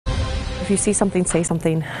If you see something, say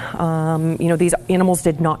something. These animals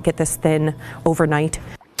did not get this thin overnight.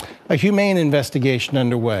 A humane investigation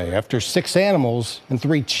underway after 6 animals and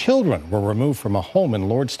 3 children were removed from a home in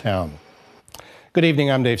Lordstown. Good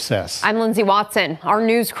evening, I'm Dave Sess. I'm Lindsay Watson. Our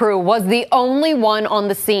news crew was the only one on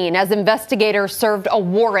the scene as investigators served a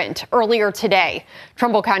warrant earlier today.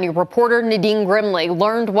 Trumbull County reporter Nadine Grimley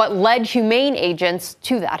learned what led humane agents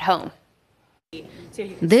to that home.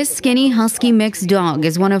 This skinny husky mixed dog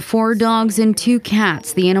is one of 4 dogs and 2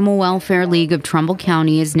 cats the Animal Welfare League of Trumbull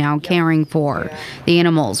County is now caring for. The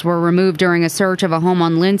animals were removed during a search of a home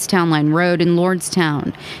on Lyntz Townline Road in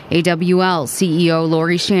Lordstown. AWL CEO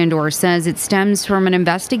Lori Shandor says it stems from an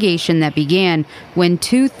investigation that began when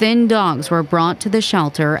 2 thin dogs were brought to the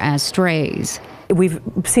shelter as strays. We've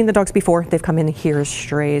seen the dogs before. They've come in here as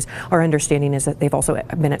strays. Our understanding is that they've also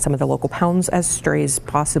been at some of the local pounds as strays,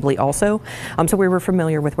 possibly also. So we were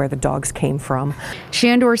familiar with where the dogs came from.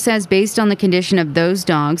 Shandor says based on the condition of those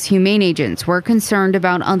dogs, humane agents were concerned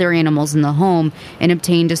about other animals in the home and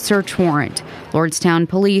obtained a search warrant. Lordstown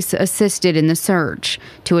police assisted in the search.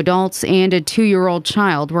 2 adults and a 2-year-old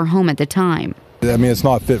child were home at the time. I mean, it's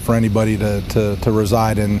not fit for anybody to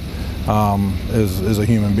reside in. As a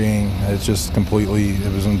human being. It's just it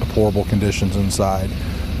was in deplorable conditions inside.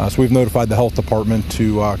 So we've notified the health department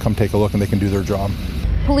to come take a look and they can do their job.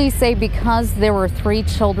 Police say because there were 3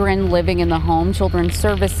 children living in the home, Children's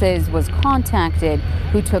Services was contacted,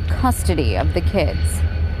 who took custody of the kids.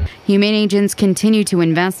 Humane agents continue to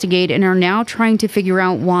investigate and are now trying to figure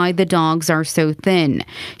out why the dogs are so thin.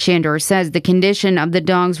 Shandor says the condition of the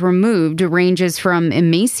dogs removed ranges from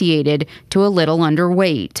emaciated to a little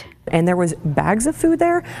underweight. And there was bags of food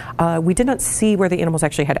there. We did not see where the animals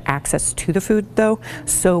actually had access to the food, though.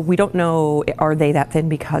 So we don't know, are they that thin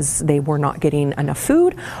because they were not getting enough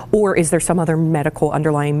food, or is there some other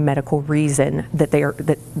underlying medical reason that they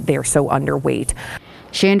are so underweight?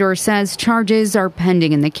 Shandor says charges are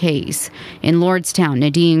pending in the case. In Lordstown,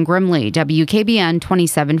 Nadine Grimley, WKBN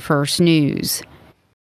 27 First News.